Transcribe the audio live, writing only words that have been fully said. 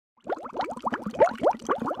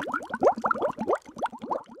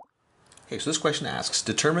Okay, so this question asks,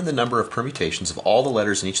 determine the number of permutations of all the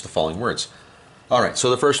letters in each of the following words. Alright, so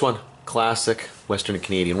the first one, classic Western and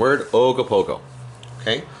Canadian word, Ogopogo.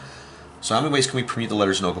 Okay, so how many ways can we permute the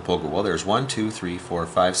letters in Ogopogo? Well, there's 1, 2, 3, 4,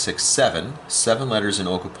 5, 6, 7. 7 letters in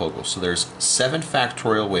Ogopogo. So there's 7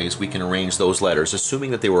 factorial ways we can arrange those letters,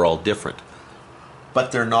 assuming that they were all different.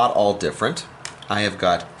 But they're not all different. I have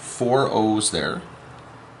got 4 O's there.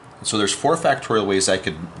 So there's 4 factorial ways I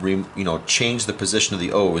could change the position of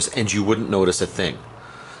the O's and you wouldn't notice a thing.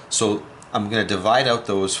 So I'm going to divide out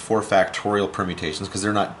those 4 factorial permutations because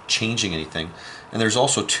they're not changing anything. And there's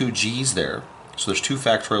also 2 G's there. So there's 2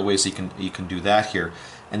 factorial ways you can do that here.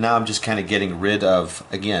 And now I'm just kind of getting rid of,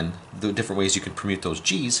 again, the different ways you can permute those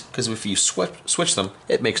G's, because if you switch them,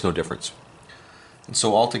 it makes no difference. And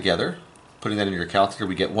so altogether, putting that in your calculator,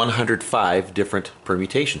 we get 105 different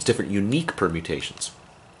permutations, different unique permutations.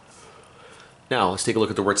 Now, let's take a look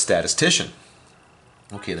at the word statistician.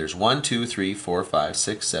 Okay, there's 1, 2, 3, 4, 5,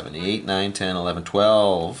 6, 7, 8, 9, 10, 11,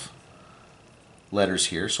 12 letters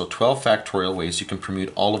here. So 12 factorial ways you can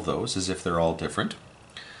permute all of those as if they're all different.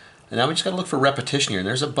 And now we just got to look for repetition here, and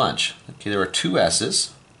there's a bunch. Okay, there are 2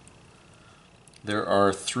 S's. There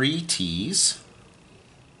are 3 T's.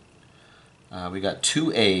 We got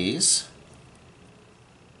 2 A's.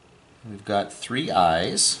 We've got 3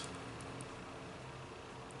 I's.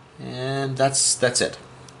 And that's it.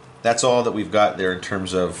 That's all that we've got there in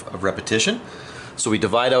terms of repetition. So we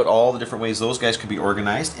divide out all the different ways those guys could be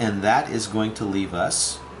organized, and that is going to leave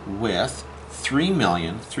us with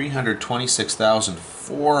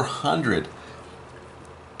 3,326,400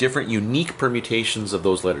 different unique permutations of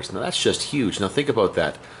those letters. Now that's just huge. Now think about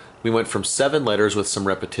that. We went from 7 letters with some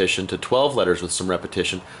repetition to 12 letters with some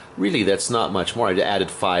repetition. Really, that's not much more. I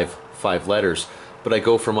added 5 letters. But I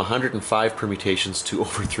go from 105 permutations to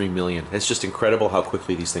over 3 million. It's just incredible how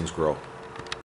quickly these things grow.